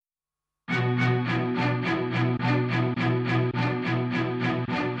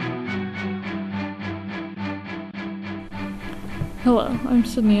Hello, I'm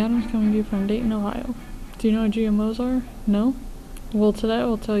Sydney Adams coming to you from Dayton, Ohio. Do you know what GMOs are? No? Well, today I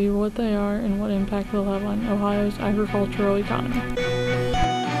will tell you what they are and what impact they'll have on Ohio's agricultural economy.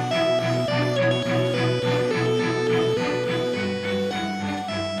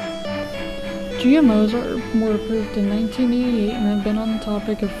 GMOs were approved in 1988 and have been on the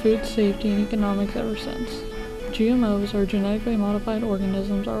topic of food safety and economics ever since. GMOs, or genetically modified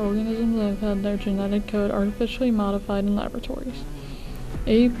organisms, are organisms that have had their genetic code artificially modified in laboratories.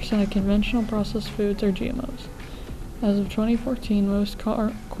 80% of conventional processed foods are GMOs. As of 2014, most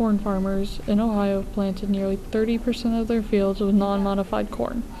corn farmers in Ohio have planted nearly 30% of their fields with non-modified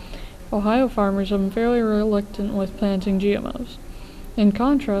corn. Ohio farmers have been fairly reluctant with planting GMOs. In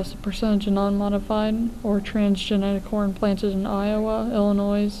contrast, the percentage of non-modified or transgenic corn planted in Iowa,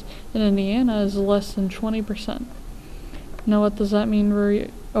 Illinois, and Indiana is less than 20%. Now, what does that mean for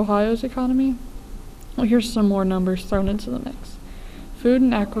Ohio's economy? Well, here's some more numbers thrown into the mix. Food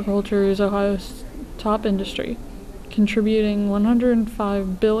and agriculture is Ohio's top industry, contributing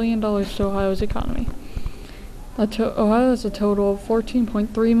 $105 billion to Ohio's economy. Ohio has a total of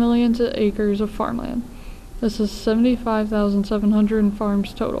 14.3 million acres of farmland. This is 75,700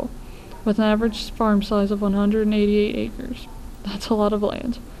 farms total, with an average farm size of 188 acres. That's a lot of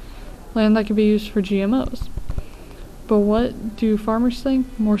land that can be used for GMOs. But what do farmers think?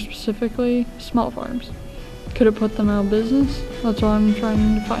 More specifically, small farms. Could it put them out of business? That's what I'm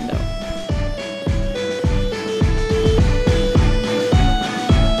trying to find out.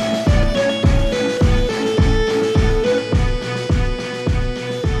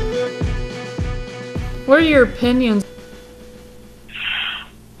 What are your opinions?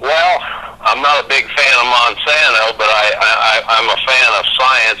 Well, I'm not a big fan of Monsanto, but I'm a fan of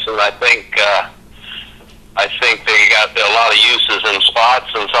science, and I think they got a lot of uses in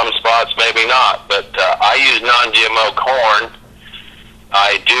spots, and some spots maybe not. But I use non-GMO corn.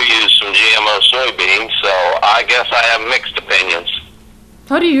 I do use some GMO soybeans, so I guess I have mixed opinions.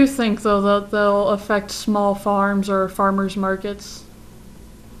 How do you think, though, that they'll affect small farms or farmers markets?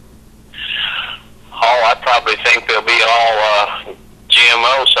 Oh, I probably think they'll be all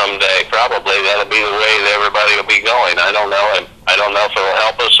GMO someday. Probably that'll be the way that everybody will be going. I don't know. I don't know if it'll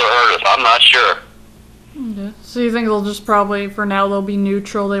help us or hurt us. I'm not sure. Okay. So you think they'll just probably, for now, they'll be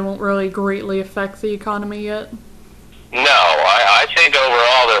neutral? They won't really greatly affect the economy yet? No, I think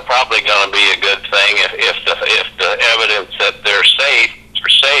overall they're probably going to be a good thing if the evidence that they're safe,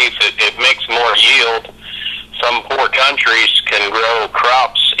 it makes more yield. Some poor countries can grow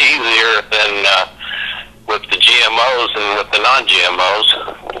crops easier than with the GMOs and with the non-GMOs.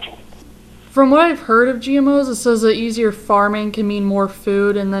 From what I've heard of GMOs, it says that easier farming can mean more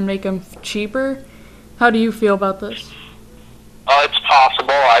food and then make them cheaper. How do you feel about this? It's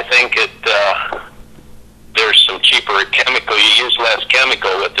possible. I think there's some cheaper chemical. You use less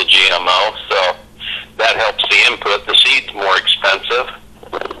chemical with the GMO, so that helps the input. The seed's more expensive.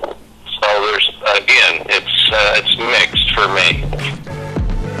 So there's, again, it's mixed for me.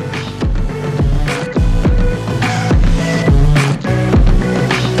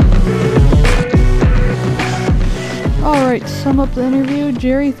 Alright, to sum up the interview,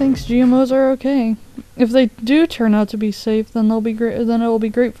 Jerry thinks GMOs are okay. If they do turn out to be safe, then they'll be great. Then it will be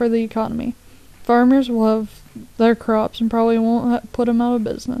great for the economy. Farmers will have their crops and probably won't put them out of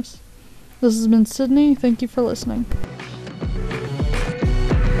business. This has been Sydney. Thank you for listening.